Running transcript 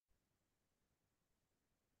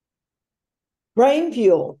Brain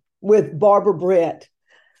Fuel with Barbara Brett.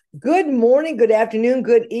 Good morning, good afternoon,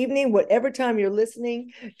 good evening, whatever time you're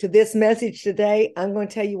listening to this message today. I'm going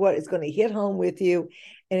to tell you what is going to hit home with you,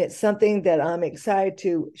 and it's something that I'm excited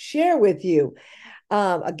to share with you.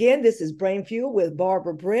 Again, this is Brain Fuel with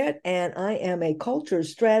Barbara Brett, and I am a culture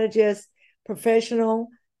strategist, professional,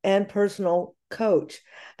 and personal coach.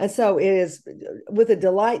 And so it is with a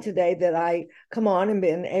delight today that I come on and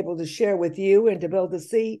been able to share with you and to be able to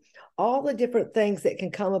see all the different things that can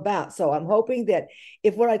come about. So I'm hoping that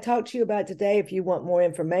if what I talk to you about today, if you want more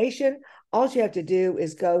information, all you have to do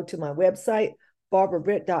is go to my website,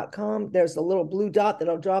 barbarabritt.com. There's a little blue dot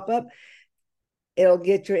that'll drop up. It'll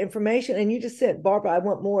get your information, and you just said, Barbara, I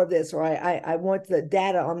want more of this, or I want the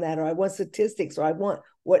data on that, or I want statistics, or I want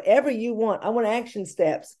whatever you want. I want action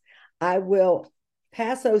steps. I will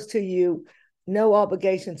pass those to you. No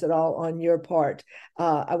obligations at all on your part.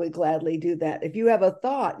 I would gladly do that. If you have a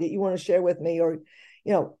thought that you want to share with me, or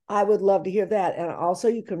I would love to hear that. And also,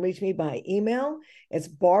 you can reach me by email. It's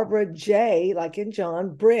Barbara J, like in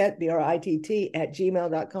John, Britt, BRITT, at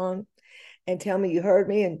gmail.com, and tell me you heard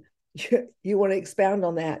me and you want to expound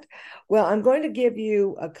on that. Well, I'm going to give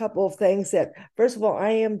you a couple of things that, first of all,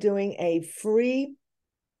 I am doing a free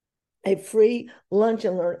lunch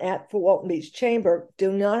and learn at Fort Walton Beach Chamber.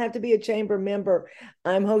 Do not have to be a chamber member.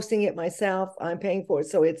 I'm hosting it myself. I'm paying for it,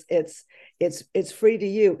 so it's free to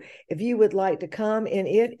you if you would like to come. And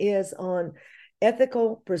it is on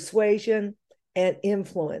ethical persuasion and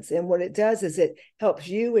influence. And what it does is it helps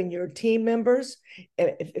you and your team members.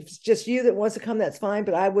 If it's just you that wants to come, that's fine.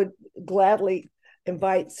 But I would gladly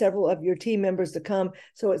invite several of your team members to come.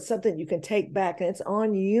 So it's something you can take back, and it's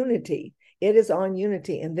on unity. It is on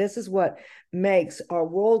unity. And this is what makes our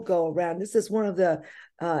world go around. This is one of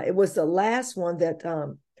it was the last one that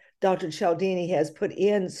Dr. Cialdini has put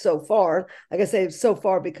in so far. Like I say, so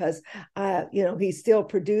far because he's still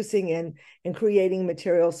producing and creating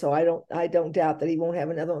material. So I don't doubt that he won't have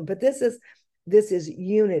another one. But this is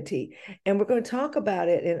unity. And we're going to talk about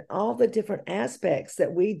it in all the different aspects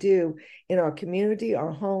that we do in our community,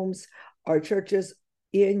 our homes, our churches,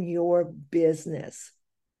 in your business,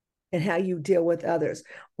 and how you deal with others.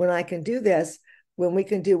 When I can do this, when we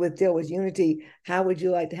can deal with unity, how would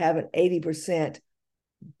you like to have an 80%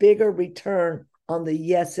 bigger return on the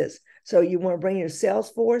yeses? So you want to bring your sales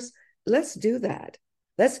force? Let's do that.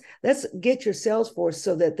 Let's get your sales force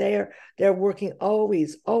so that they're working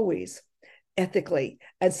always ethically.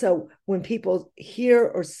 And so when people hear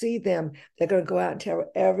or see them, they're going to go out and tell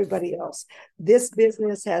everybody else, this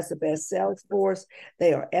business has the best sales force.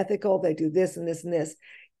 They are ethical. They do this and this and this.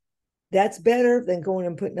 That's better than going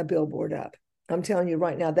and putting a billboard up. I'm telling you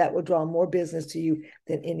right now, that will draw more business to you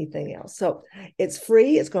than anything else. So it's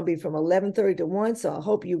free. It's going to be from 11:30 to 1. So I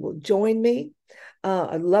hope you will join me.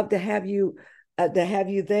 I'd love to have you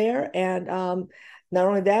there. And not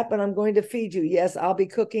only that, but I'm going to feed you. Yes, I'll be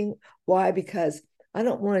cooking. Why? Because I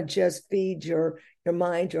don't want to just feed your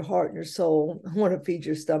mind, your heart, and your soul. I want to feed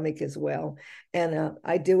your stomach as well. And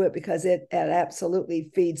I do it because it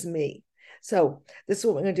absolutely feeds me. So this is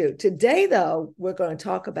what we're going to do. Today, though, we're going to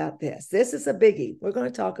talk about this. This is a biggie. We're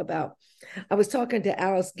going to talk about, I was talking to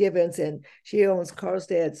Alice Gibbons, and she owns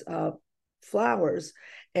Carlstad's Flowers,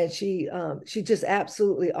 and she just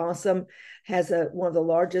absolutely awesome, has one of the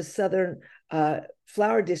largest Southern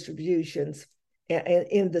flower distributions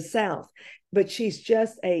in the South. But she's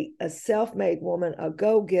just a self-made woman, a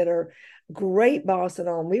go-getter, great boss and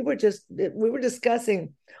all. We were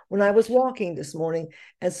discussing when I was walking this morning.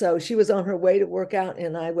 And so she was on her way to work out,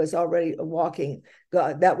 and I was already walking.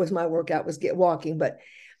 God, that was my workout, was get walking. But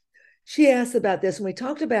she asked about this, and we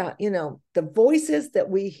talked about, the voices that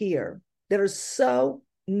we hear that are so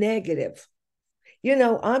negative.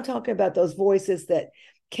 I'm talking about those voices that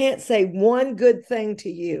can't say one good thing to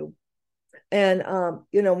you. And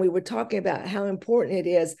we were talking about how important it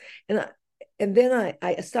is. And then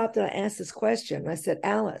I stopped and I asked this question. I said,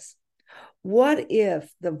 Alice, what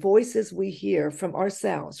if the voices we hear from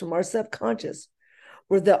ourselves, from our subconscious,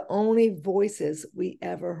 were the only voices we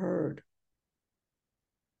ever heard?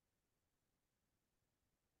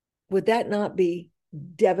 Would that not be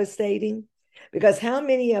devastating? Because how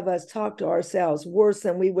many of us talk to ourselves worse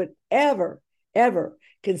than we would ever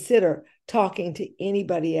consider talking to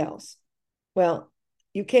anybody else? Well,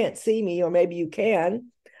 you can't see me, or maybe you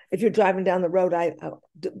can. If you're driving down the road,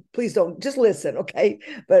 please don't, just listen, okay?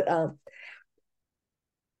 But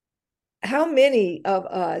how many of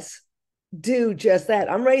us do just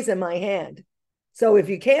that? I'm raising my hand. So if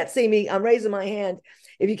you can't see me, I'm raising my hand.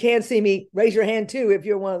 If you can't see me, raise your hand too, if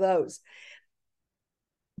you're one of those.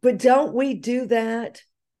 But don't we do that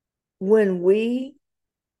when we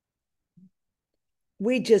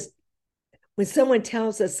we just, when someone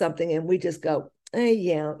tells us something and we just go, hey,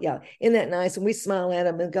 yeah, isn't that nice? And we smile at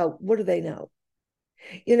them and go, what do they know?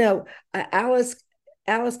 You know, Alice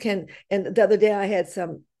can, and the other day I had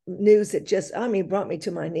some news that just, brought me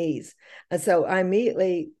to my knees. And so I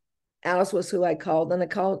immediately, Alice was who I called, and I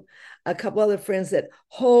called a couple other friends that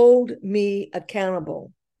hold me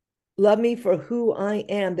accountable, love me for who I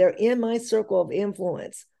am. They're in my circle of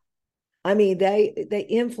influence. I mean, they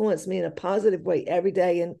influence me in a positive way every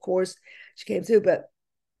day. And of course, she came through. But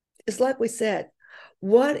it's like we said,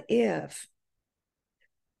 what if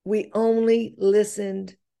we only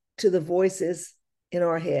listened to the voices in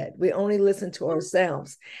our head? We only listened to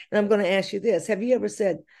ourselves. And I'm going to ask you this. Have you ever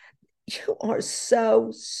said, you are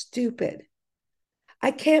so stupid?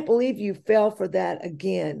 I can't believe you fell for that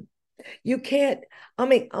again. You can't, oh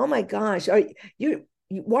my gosh,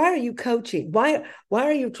 why are you coaching? Why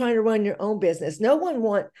are you trying to run your own business? No one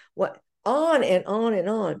what on and on and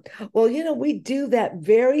on. Well, we do that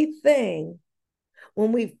very thing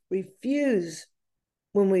when we refuse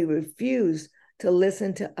to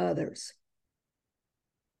listen to others.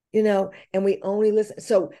 And we only listen.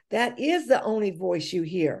 So that is the only voice you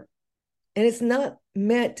hear. And it's not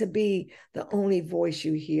meant to be the only voice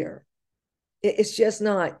you hear. It's just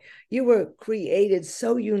not. You were created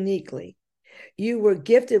so uniquely. You were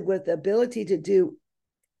gifted with the ability to do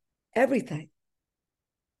everything.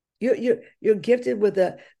 You're gifted with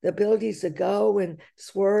the abilities to go and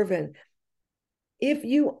swerve. And if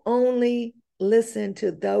you only listen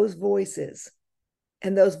to those voices,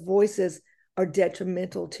 and those voices are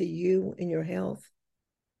detrimental to you and your health,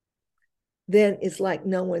 then it's like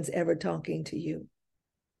no one's ever talking to you.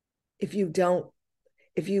 If you don't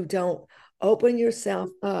open yourself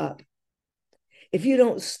up, if you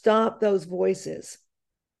don't stop those voices,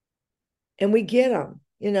 and we get them.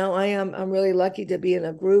 I'm really lucky to be in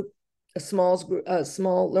a group, a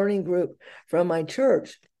small learning group from my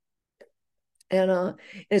church. And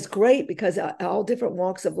it's great because all different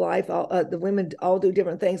walks of life, the women all do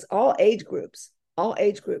different things, all age groups.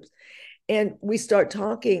 And we start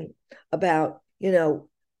talking about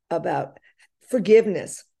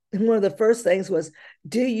forgiveness. And one of the first things was,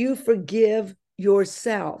 do you forgive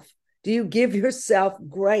yourself? Do you give yourself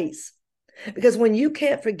grace? Because when you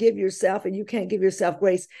can't forgive yourself and you can't give yourself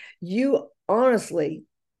grace, you honestly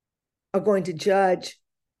are going to judge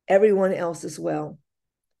everyone else as well.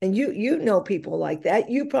 And you know people like that.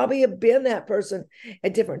 You probably have been that person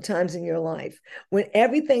at different times in your life when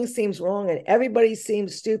everything seems wrong and everybody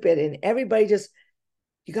seems stupid and everybody just,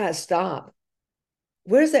 you got to stop.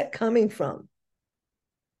 Where's that coming from?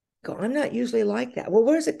 Go, I'm not usually like that. Well,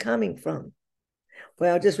 where's it coming from?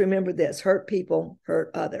 Well, just remember this: hurt people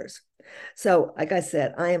hurt others. So, like I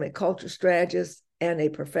said, I am a culture strategist and a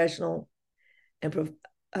professional and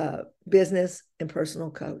business and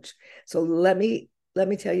personal coach. So let me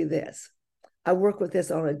tell you this. I work with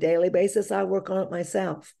this on a daily basis. I work on it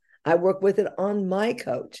myself. I work with it on my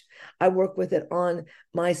coach. I work with it on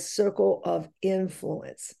my circle of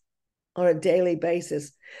influence on a daily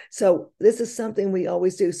basis. So this is something we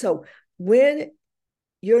always do. So when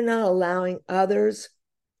you're not allowing others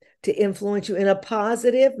to influence you in a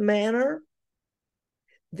positive manner,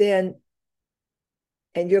 then,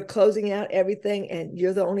 and you're closing out everything and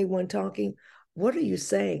you're the only one talking, what are you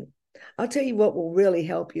saying? I'll tell you what will really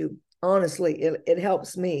help you. Honestly, it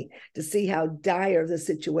helps me to see how dire the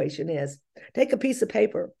situation is. Take a piece of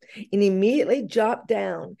paper and immediately jot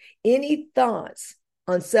down any thoughts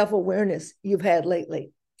on self-awareness you've had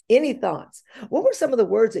lately. Any thoughts? What were some of the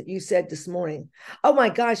words that you said this morning? Oh my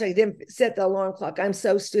gosh, I didn't set the alarm clock. I'm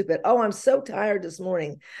so stupid. Oh, I'm so tired this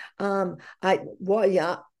morning. And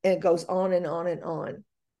it goes on and on and on.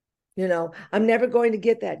 I'm never going to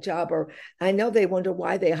get that job, or I know they wonder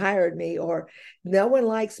why they hired me, or no one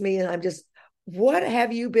likes me. And what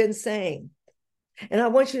have you been saying? And I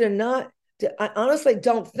want you I honestly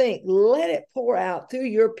don't think, let it pour out through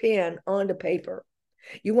your pen onto paper.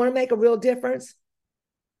 You want to make a real difference?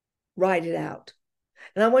 Write it out.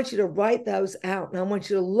 And I want you to write those out. And I want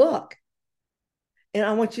you to look. And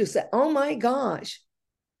I want you to say, oh my gosh,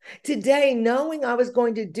 today, knowing I was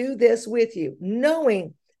going to do this with you,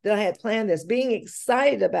 knowing that I had planned this, being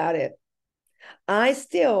excited about it, I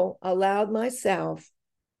still allowed myself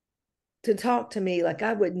to talk to me like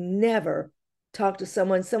I would never talk to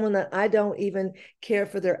someone that I don't even care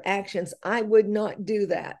for their actions. I would not do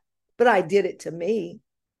that. But I did it to me.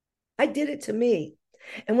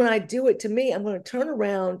 And when I do it to me, I'm going to turn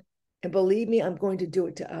around and, believe me, I'm going to do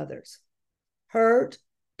it to others. Hurt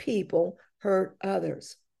people hurt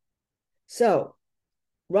others. So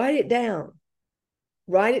write it down,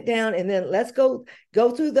 and then let's go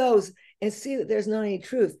through those and see that there's not any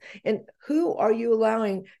truth. And who are you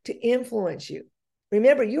allowing to influence you?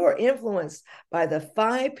 Remember, you are influenced by the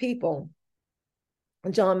 5 people,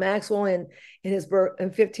 John Maxwell in his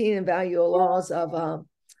 15 invaluable laws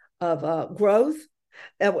of growth.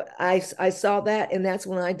 I saw that, and that's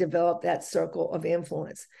when I developed that circle of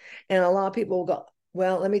influence. And a lot of people will go,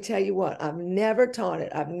 well, let me tell you what, I've never taught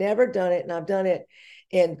it. I've never done it. And I've done it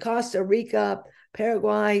in Costa Rica,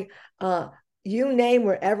 Paraguay, you name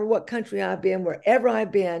what country I've been, wherever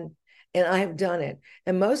I've been, and I have done it.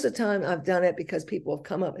 And most of the time I've done it because people have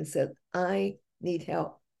come up and said, I need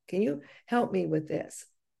help. Can you help me with this?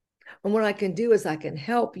 And what I can do is I can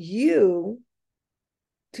help you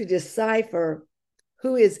to decipher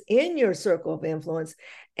who is in your circle of influence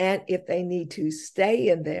and if they need to stay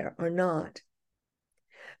in there or not.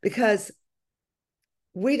 Because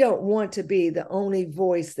we don't want to be the only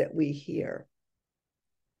voice that we hear.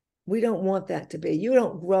 We don't want that to be. You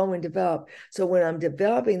don't grow and develop. So when I'm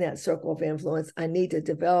developing that circle of influence, I need to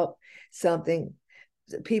develop something,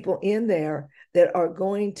 people in there that are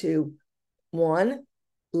going to, one,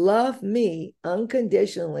 love me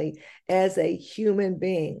unconditionally as a human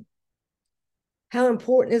being. How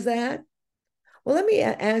important is that? Well, let me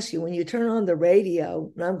ask you, when you turn on the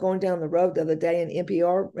radio, and I'm going down the road the other day and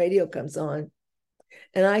NPR radio comes on,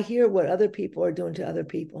 and I hear what other people are doing to other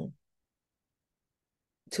people,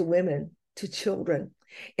 to women, to children.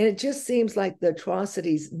 And it just seems like the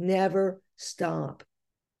atrocities never stop.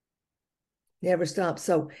 Never stop.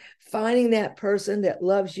 So finding that person that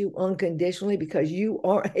loves you unconditionally because you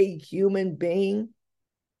are a human being,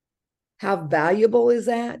 how valuable is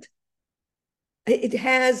that?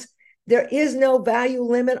 There is no value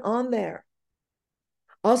limit on there.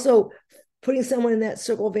 Also, putting someone in that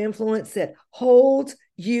circle of influence that holds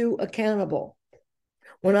you accountable.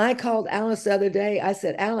 When I called Alice the other day, I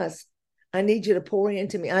said, Alice, I need you to pour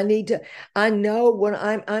into me. I know when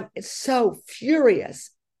I'm so furious.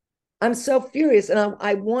 I'm so furious and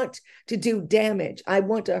I want to do damage. I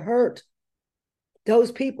want to hurt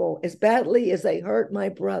those people as badly as they hurt my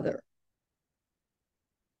brother.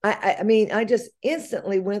 I mean, I just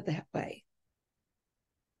instantly went that way.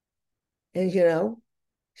 And,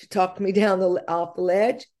 she talked me down off the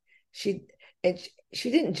ledge. She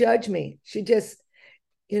didn't judge me. She just,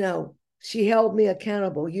 she held me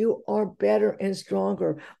accountable. You are better and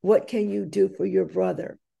stronger. What can you do for your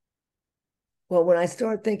brother? Well, when I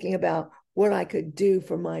started thinking about what I could do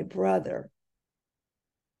for my brother,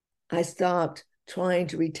 I stopped trying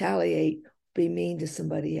to retaliate, be mean to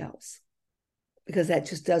somebody else, because that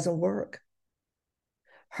just doesn't work.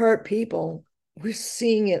 Hurt people, we're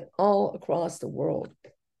seeing it all across the world,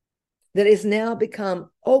 that it's now become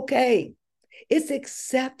okay. It's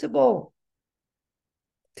acceptable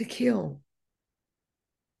to kill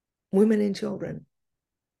women and children,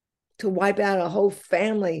 to wipe out a whole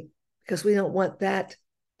family, because we don't want that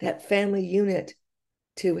family unit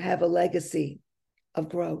to have a legacy of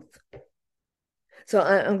growth. So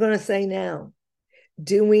I'm going to say now,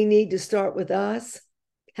 do we need to start with us?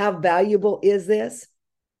 How valuable is this?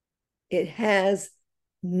 It has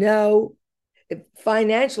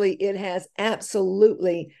financially, it has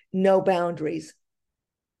absolutely no boundaries.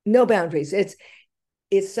 No boundaries.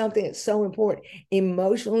 It's something that's so important.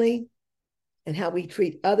 Emotionally, and how we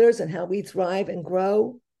treat others and how we thrive and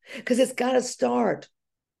grow. Because it's got to start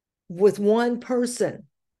with one person.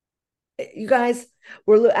 You guys,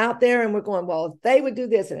 we're out there and we're going, well, if they would do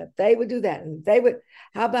this and if they would do that and they would,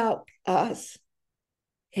 how about us?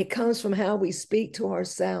 It comes from how we speak to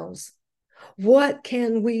ourselves. What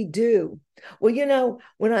can we do? Well,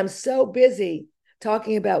 when I'm so busy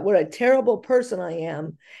talking about what a terrible person I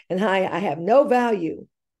am and how I have no value,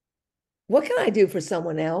 what can I do for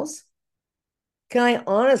someone else? Can I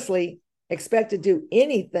honestly expect to do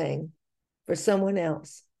anything for someone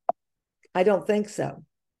else? I don't think so.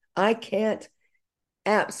 I can't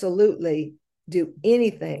absolutely do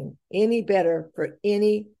anything any better for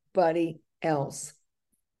anybody else.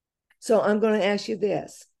 So I'm going to ask you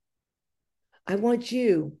this. I want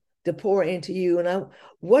you to pour into you. And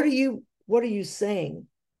what are you saying?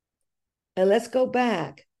 And let's go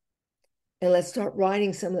back and let's start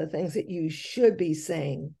writing some of the things that you should be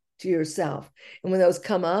saying to yourself. And when those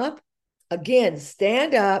come up, again,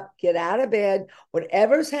 stand up, get out of bed,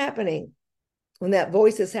 whatever's happening, when that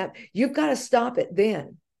voice is happening, you've got to stop it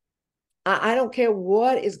then. I don't care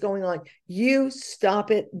what is going on. You stop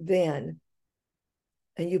it then.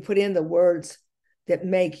 And you put in the words that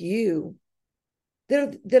make you,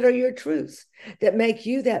 that are your truths, that make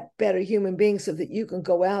you that better human being so that you can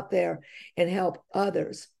go out there and help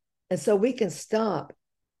others. And so we can stop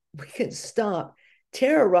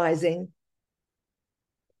terrorizing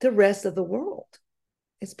the rest of the world.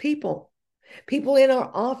 It's people in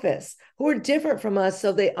our office who are different from us.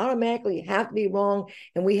 So they automatically have to be wrong.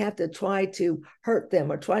 And we have to try to hurt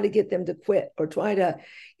them or try to get them to quit or try to,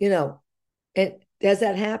 and does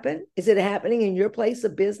that happen? Is it happening in your place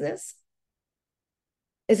of business?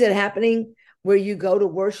 Is it happening where you go to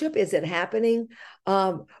worship? Is it happening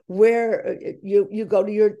where you go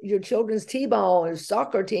to your children's t-ball or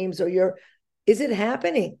soccer teams is it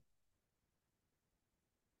happening?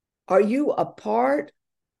 Are you a part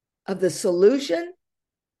of the solution?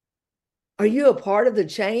 Are you a part of the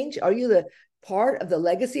change? Are you the part of the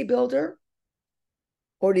legacy builder?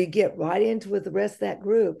 Or do you get right into with the rest of that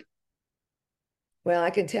group? Well,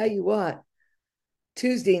 I can tell you what,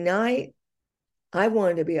 Tuesday night, I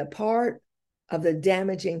wanted to be a part of the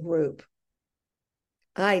damaging group.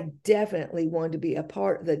 I definitely wanted to be a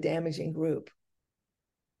part of the damaging group.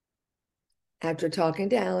 After talking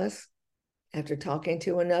to Alice, after talking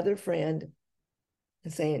to another friend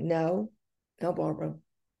and saying, no, Barbara,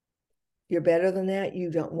 you're better than that.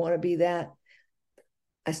 You don't want to be that.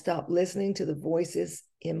 I stopped listening to the voices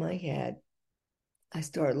in my head. I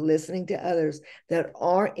started listening to others that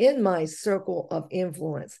are in my circle of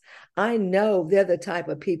influence. I know they're the type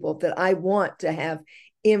of people that I want to have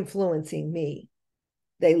influencing me.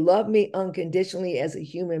 They love me unconditionally as a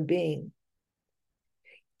human being.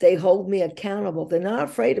 They hold me accountable. They're not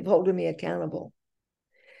afraid of holding me accountable.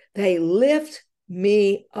 They lift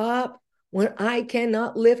me up when I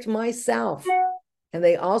cannot lift myself. And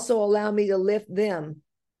they also allow me to lift them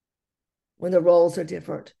when the roles are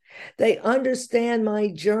different. They understand my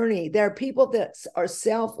journey. There are people that are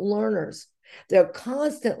self-learners. They're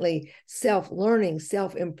constantly self-learning,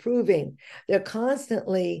 self-improving. They're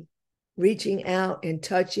constantly reaching out and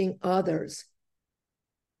touching others.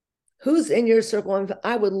 Who's in your circle?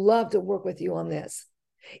 I would love to work with you on this.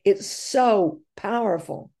 It's so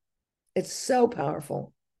powerful. It's so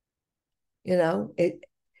powerful.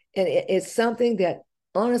 It's something that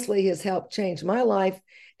honestly has helped change my life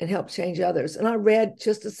and helped change others. And I read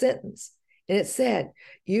just a sentence, and it said,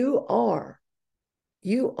 you are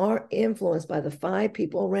influenced by the 5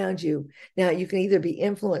 people around you. Now, you can either be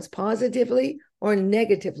influenced positively or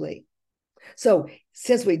negatively. So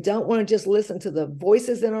since we don't want to just listen to the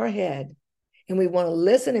voices in our head, and we want to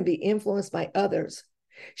listen and be influenced by others,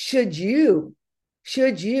 should you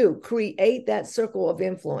create that circle of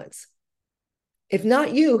influence? If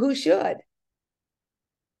not you, who should?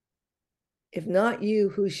 If not you,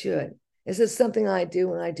 who should? This is something I do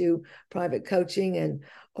when I do private coaching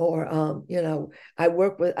I come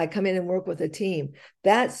in and work with a team.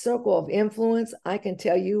 That circle of influence, I can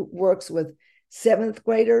tell you, works with 7th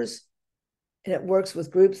graders, and it works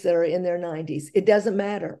with groups that are in their 90s. It doesn't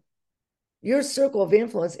matter. Your circle of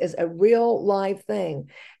influence is a real live thing,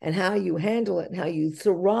 and how you handle it and how you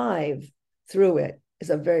thrive through it is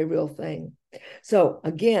a very real thing. So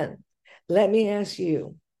again, let me ask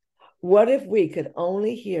you, what if we could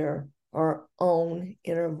only hear our own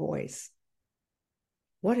inner voice?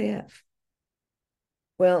 What if?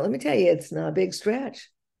 Well, let me tell you, it's not a big stretch.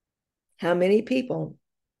 How many people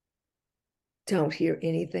don't hear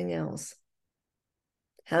anything else?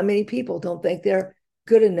 How many people don't think they're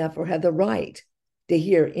good enough or have the right to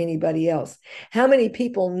hear anybody else? How many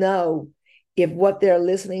people know if what they're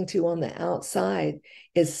listening to on the outside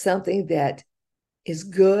is something that is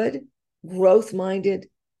good, growth-minded,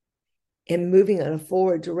 and moving in a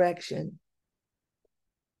forward direction?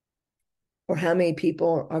 Or how many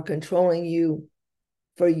people are controlling you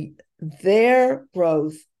for their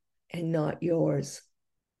growth and not yours?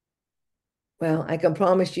 Well, I can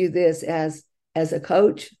promise you this, as a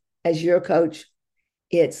coach, as your coach,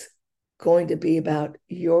 it's going to be about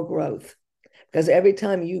your growth. Because every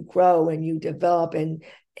time you grow and you develop and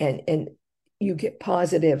you get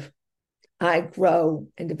positive, I grow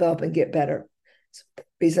and develop and get better. It's the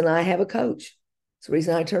reason I have a coach. It's the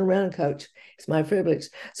reason I turn around and coach. It's my privilege.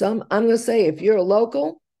 So I'm going to say, if you're a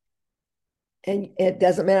local, and it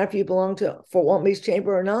doesn't matter if you belong to Fort Walton Beach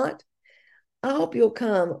Chamber or not, I hope you'll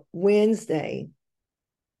come next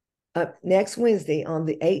Wednesday on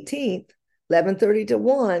the 18th, 11:30 to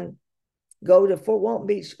 1. Go to Fort Walton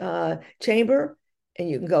Beach Chamber, and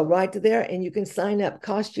you can go right to there, and you can sign up.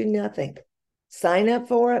 Cost you nothing. Sign up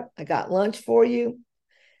for it. I got lunch for you.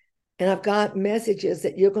 And I've got messages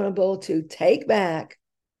that you're going to be able to take back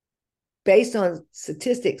based on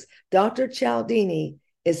statistics. Dr. Cialdini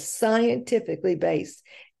is scientifically based.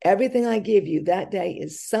 Everything I give you that day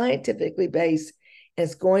is scientifically based, and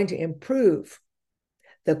it's going to improve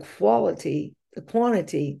the quality, the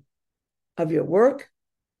quantity of your work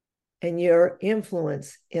and your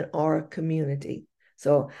influence in our community.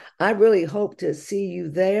 So I really hope to see you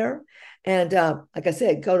there. And like I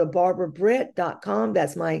said, go to barbarabritt.com.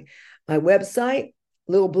 That's my website.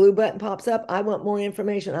 Little blue button pops up. I want more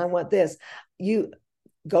information. I want this. You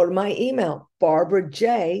go to my email, Barbara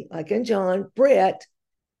J, like in John, Britt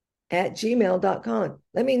at gmail.com.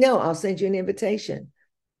 Let me know. I'll send you an invitation.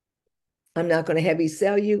 I'm not going to heavy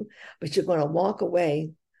sell you, but you're going to walk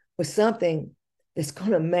away with something that's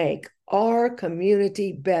going to make our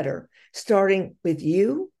community better, starting with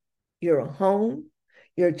you, your home,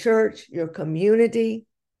 your church, your community,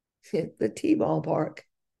 the T-ball park,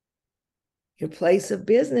 your place of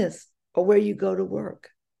business, or where you go to work.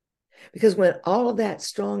 Because when all of that's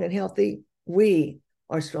strong and healthy, we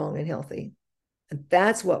are strong and healthy. And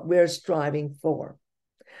that's what we're striving for.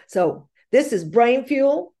 So this is Brain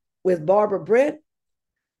Fuel with Barbara Britt.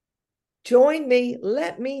 Join me.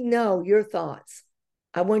 Let me know your thoughts.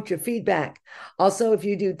 I want your feedback. Also, if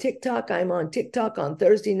you do TikTok, I'm on TikTok on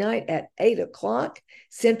Thursday night at 8:00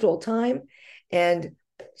 Central Time. And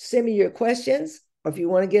send me your questions. Or if you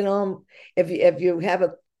want to get on, if you have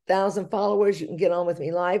 1,000 followers, you can get on with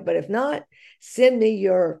me live. But if not, send me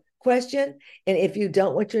your question. And if you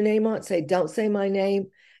don't want your name on, don't say my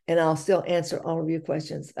name, and I'll still answer all of your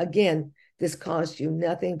questions. Again, this costs you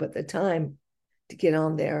nothing but the time to get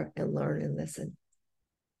on there and learn and listen.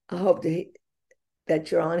 I hope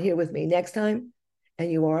that you're on here with me next time,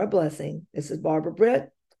 and you are a blessing. This is Barbara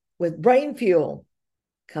Britt with Brain Fuel.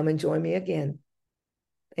 Come and join me again.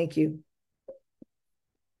 Thank you.